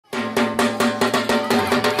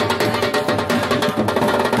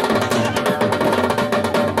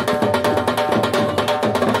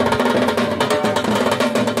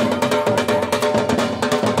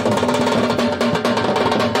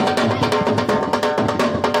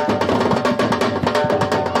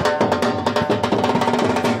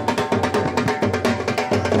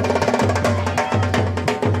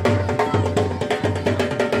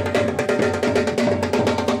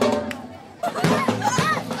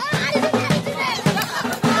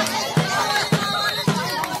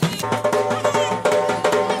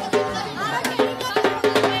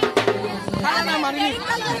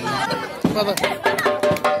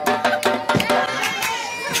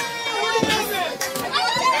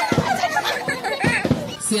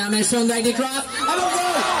সিয়ামের সুন্দর একটি ক্রস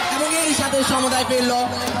এবং এরই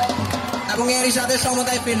সাথে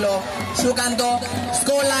সমতায় ফিরল সুকান্ত।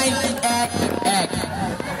 Score line 1-1।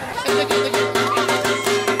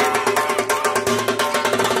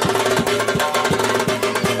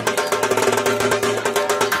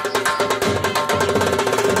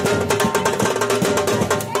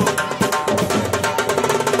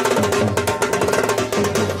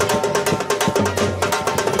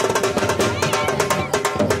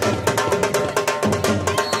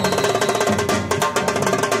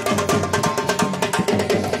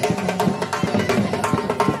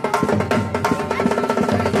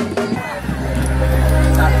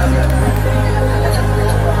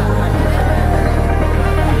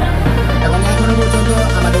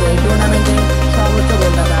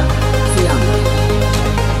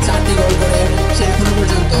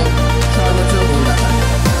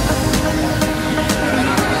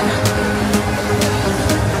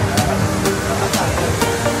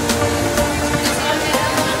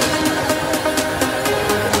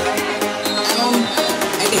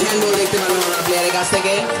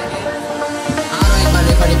 থেকে আরো একবার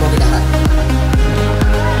রেফারি পকেটে হাত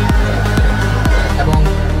এবং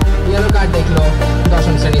ইয়েলো কার্ড দেখলো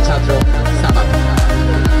 10ম শ্রেণীর ছাত্র সাবাব।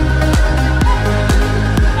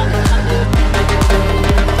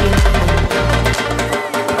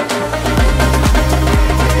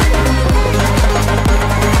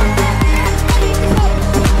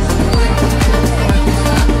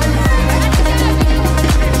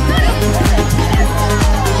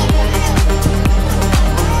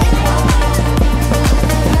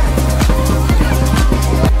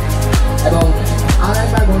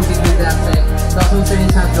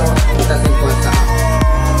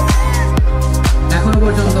 এখনো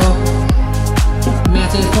পর্যন্ত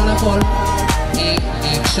ম্যাচের ফলাফল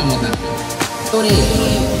 1-1 সমতা। তোরে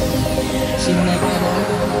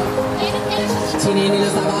ছিনিয়ে নিল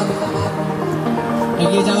সাবাব।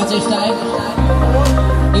 এগিয়ে যাওয়ার চেষ্টায়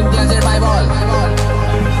ইমতিয়াজের বাই বল।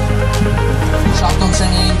 7ম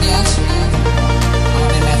শ্রেণীর ইমতিয়াজ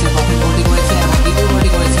আমাদের ম্যাচের প্রথম গোলটি করেছে এবং দ্বিতীয় গোলটি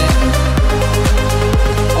করেছে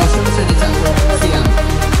 8ম শ্রেণীর ছাত্র সিয়াম।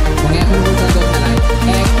 এবং এখন পর্যন্ত খেলায়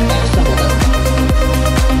 1-1 সমতা।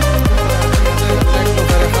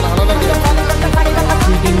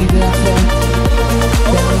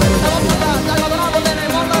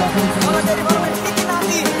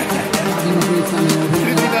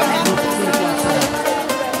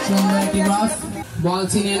 বল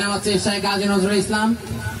ছিনিয়ে নেওয়ার চেষ্টায় গাজী নজরুল ইসলাম।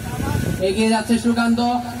 এগিয়ে যাচ্ছে সুকান্ত।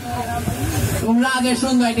 রাজের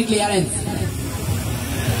সুন্দর একটি ক্লিয়ারেন্স।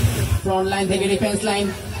 ফ্রন্ট লাইন থেকে ডিফেন্স লাইন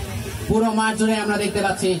পুরো মাঠ জুড়ে আমরা দেখতে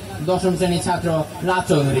পাচ্ছি 10ম শ্রেণীর ছাত্র রাজ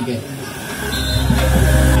চৌধুরীকে।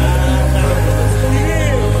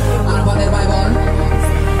 আরবাদের বাই বল।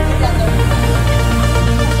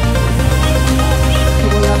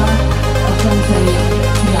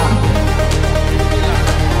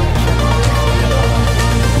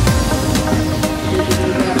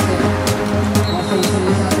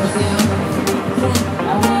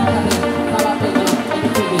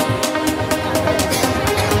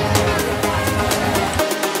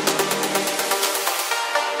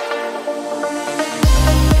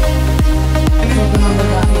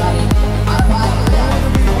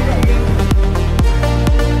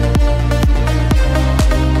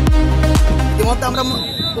 আমরা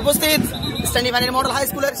উপস্থিত রিফাইনারি মডেল হাই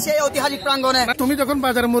স্কুলের সেই ঐতিহাসিক প্রাঙ্গণে। তুমি যখন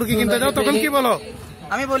বাজারে মুরগি কিনতে যাও তখন কি বলো?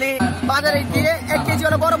 আমি বলি বাজারে গিয়ে 1 কেজি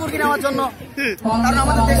হলে বড় মুরগি নেওয়ার জন্য, কারণ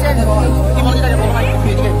আমাদের দেশে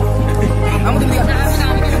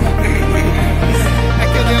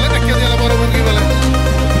বড় মুরগি বলে।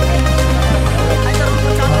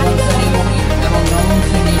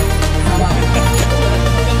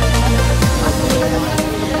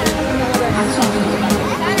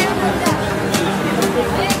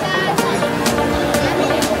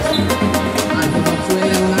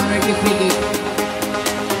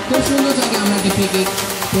 খুব সুন্দর জায়গায় আমরা একটি ফ্রি কিক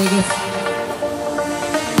পেয়ে গেছি।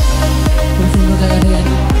 খুব সুন্দর জায়গা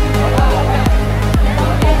থেকে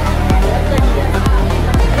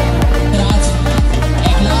রাজ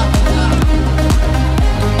একলা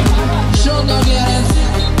সুন্দর ক্লিয়ারেন্স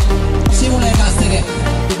শিমুলের কাছ থেকে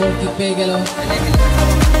গোল কিক পেয়ে গেল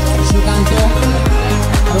সুকান্ত।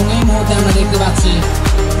 এবং এই মুহূর্তে আমরা দেখতে পাচ্ছি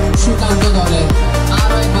সুকান্ত দলে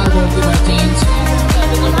আরো একবার গোলকিপার চেঞ্জ।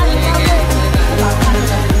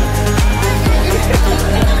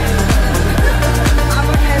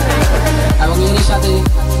 এবং এর সাথে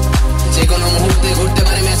যে কোনো মুহূর্তে ঘুরতে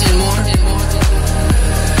পারে ম্যাচের মোড়,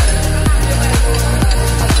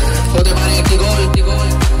 হতে পারে একটি গোল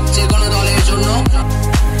যে কোনো দলের জন্য।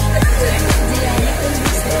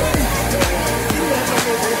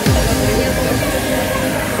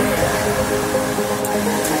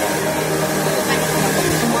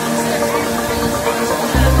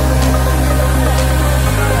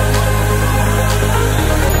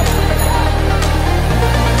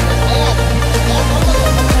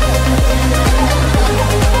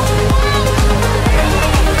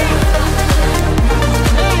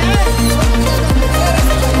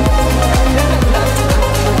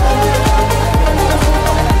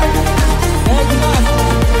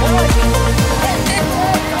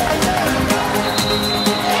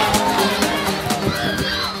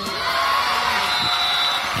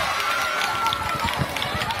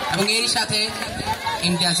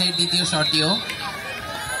 ইমতিয়াজের দ্বিতীয় শটটিও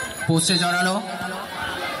পোস্টে জড়ালো।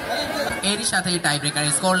 এরই সাথে tie breaker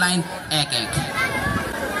score line 1-1।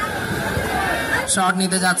 Shot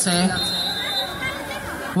নিতে যাচ্ছে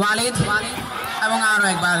ওয়ালিদ এবং আরো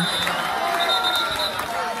একবার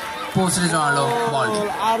পোস্টে জড়ালো বল।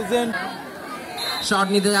 শট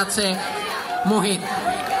নিতে যাচ্ছে মোহিত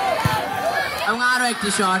এবং আরো একটি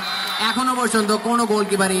শট। এখনো পর্যন্ত কোনো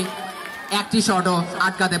গোলকিপারই একটি শটও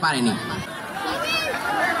আটকাতে পারেনি।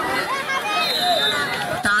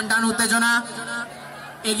 টান টান উত্তেজনা,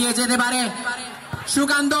 এগিয়ে যেতে পারে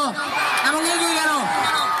সুকান্ত এবং এগিয়ে গেল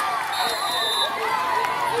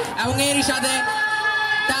এবং এরই সাথে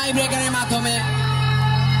টাই ব্রেকারের মাধ্যমে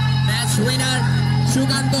ম্যাচ উইনার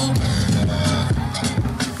সুকান্ত।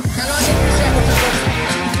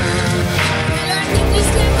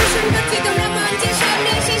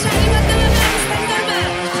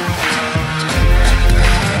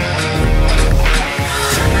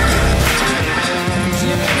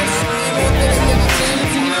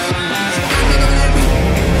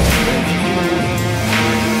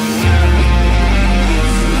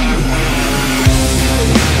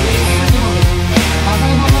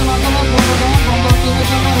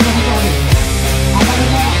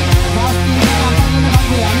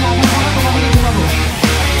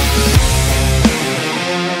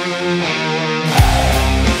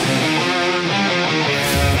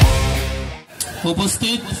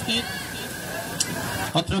 উপস্থিত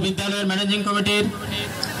অত্র বিদ্যালয়ের ম্যানেজিং কমিটির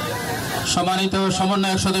সম্মানিত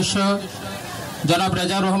সমন্বয়ক সদস্য জনাব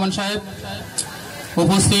রেজাউর রহমান সাহেব,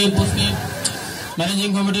 উপস্থিত ম্যানেজিং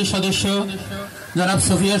কমিটির সদস্য জনাব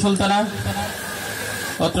সুফিয়া সুলতানা,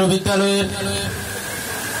 অত্র বিদ্যালয়ের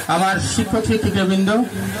আমার শিক্ষক শিক্ষিকাবৃন্দ,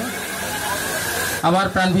 আমার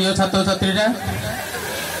প্রাণপ্রিয় ছাত্রছাত্রীরা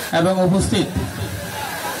এবং উপস্থিত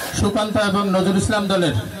সুকান্ত এবং নজরুল ইসলাম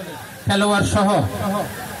দলের খেলোয়াড় সহ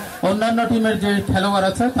অন্যান্য টিমের যে খেলোয়াড়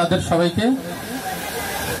আছে তাদের সবাইকে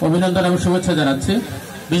অভিনন্দন এবং শুভেচ্ছা জানাচ্ছি।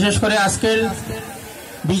 বিশেষ করে আজকের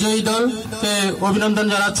বিজয়ী দলকে অভিনন্দন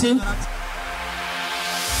জানাচ্ছি।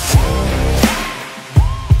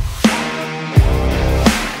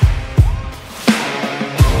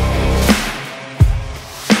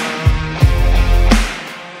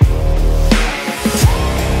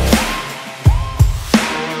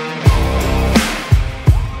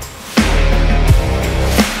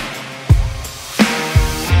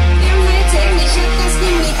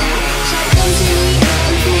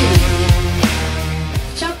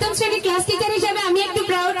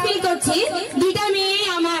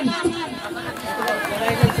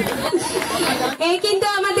 কিন্তু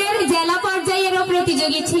আমাদের জেলা পর্যায়েরও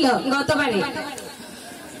প্রতিযোগী ছিল গতবারে।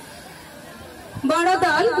 বড়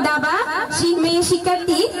দল দাবা মেয়ে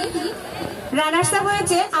শিক্ষার্থী রানার্স আপ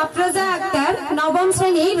হয়েছে আফরোজা আক্তার, নবম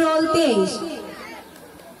শ্রেণী, রোল 23।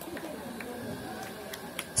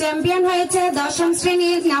 চ্যাম্পিয়ন হয়েছে দশম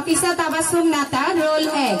শ্রেণীর নাফিসা তাবাসসুম নাতা, রোল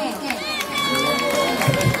 1।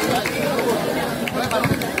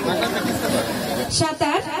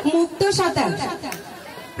 সাঁতার মুক্ত সাঁতার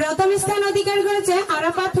প্রথম স্থান অধিকার করেছে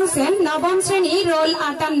আরাফাত হোসেন, নবম শ্রেণী, রোল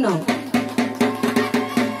 58।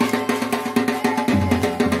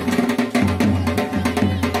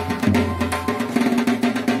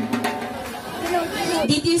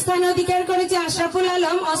 দ্বিতীয় স্থান অধিকার করেছে আশরাফুল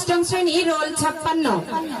আলম, অষ্টম শ্রেণী, রোল 56।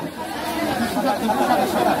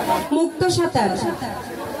 মুক্ত সাঁতার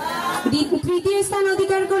তৃতীয় স্থান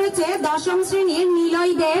অধিকার করেছে দশম শ্রেণীর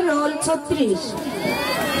নিলয় দে, রোল 36।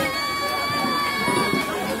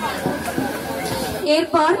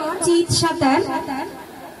 এরপর চিত সাঁতার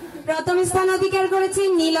প্রথম স্থান অধিকার করেছে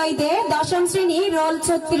নিলয় দে, দশম শ্রেণী, রোল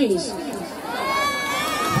 36।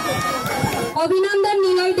 অভিনন্দন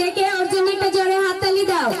নিলয় দেকে, ওর জন্য একটা জোরে হাততালি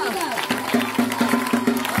দাও।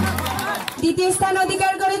 দ্বিতীয় স্থান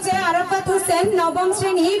অধিকার করেছে আরাফাত হোসেন, নবম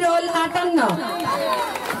শ্রেণী, রোল 58।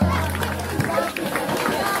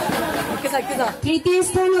 তৃতীয়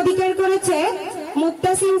স্থান অধিকার করেছে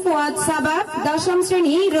মুক্তাসিম ফুয়াদ সাবাব, দশম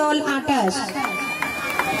শ্রেণী, রোল 28।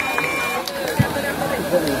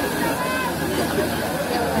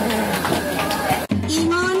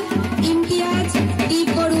 ইমন, ইমতিয়াজ, দীপ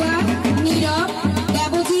বড়ুয়া, নীরব,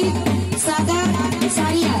 দেবজিৎ, সাদা,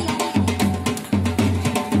 সারিয়া।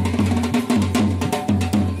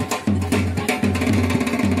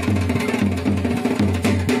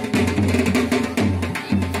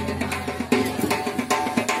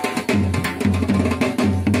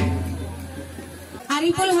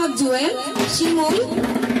 আরিফুল হক জুয়েল, শিমুল,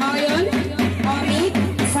 অয়ন, অমিত,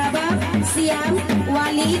 সাবাব, সিয়াম,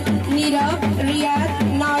 ওয়ালিদ, নীরব, রিয়াদ,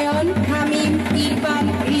 নয়ন, হামিম, ইরফান,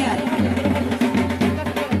 রিয়াদ।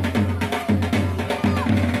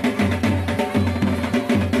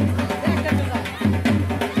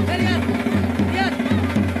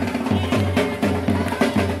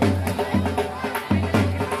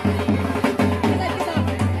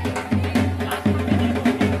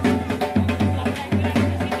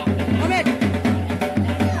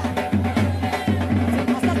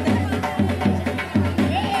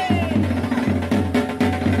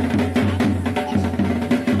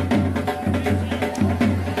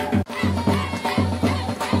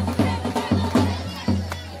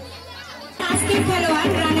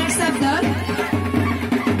 হোয়াটসঅ্যাপ দল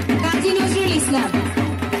কাজী নজরুল ইসলাম।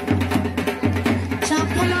 সব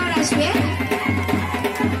খেলোয়াড় আসবে।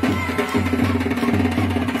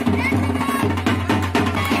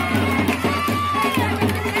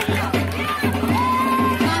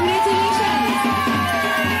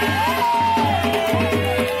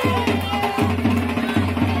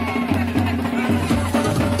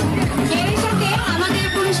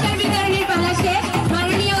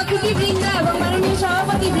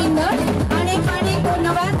 সভাপতি বৃন্দ অনেক অনেক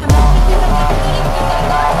ধন্যবাদ।